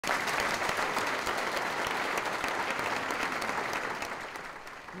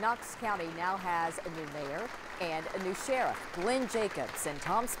Knox County now has a new mayor and a new sheriff. Glenn Jacobs and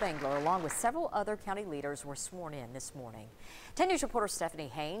Tom Spangler, along with several other county leaders, were sworn in this morning. 10 News reporter Stephanie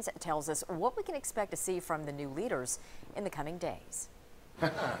Haynes tells us what we can expect to see from the new leaders in the coming days.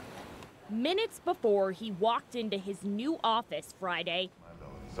 Minutes before he walked into his new office Friday.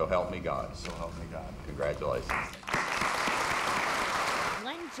 So help me God. So help me God. Congratulations.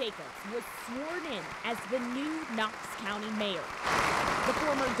 Glenn Jacobs was sworn in as the new Knox County mayor. The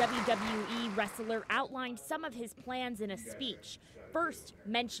former WWE wrestler outlined some of his plans in a speech, first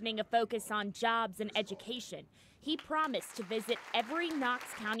mentioning a focus on jobs and education. He promised to visit every Knox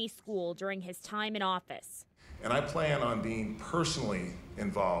County school during his time in office. And I plan on being personally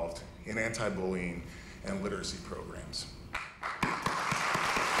involved in anti-bullying and literacy programs.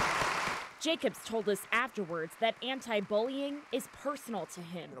 Jacobs told us afterwards that anti-bullying is personal to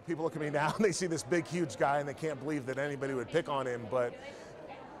him. People look at me now and they see this big, huge guy and they can't believe that anybody would pick on him, but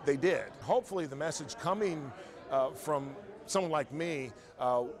they did. Hopefully the message coming from someone like me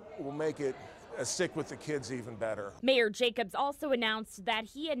will make it stick with the kids even better. Mayor Jacobs also announced that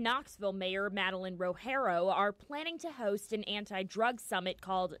he and Knoxville Mayor Madeline Rojero are planning to host an anti-drug summit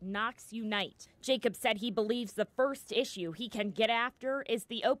called Knox Unite. Jacobs said he believes the first issue he can get after is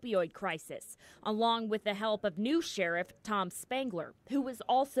the opioid crisis, along with the help of new Sheriff Tom Spangler, who was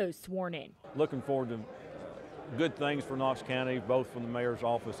also sworn in. Looking forward to good things for Knox County, both from the mayor's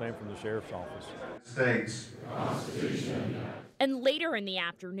office and from the sheriff's office. States Constitution. And later in the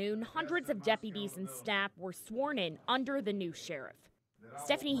afternoon, hundreds of deputies and staff were sworn in under the new sheriff.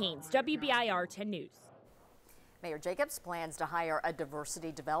 Stephanie Haynes, WBIR 10 News. Mayor Jacobs plans to hire a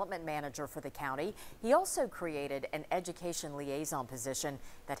diversity development manager for the county. He also created an education liaison position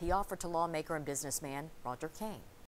that he offered to lawmaker and businessman Roger Kane.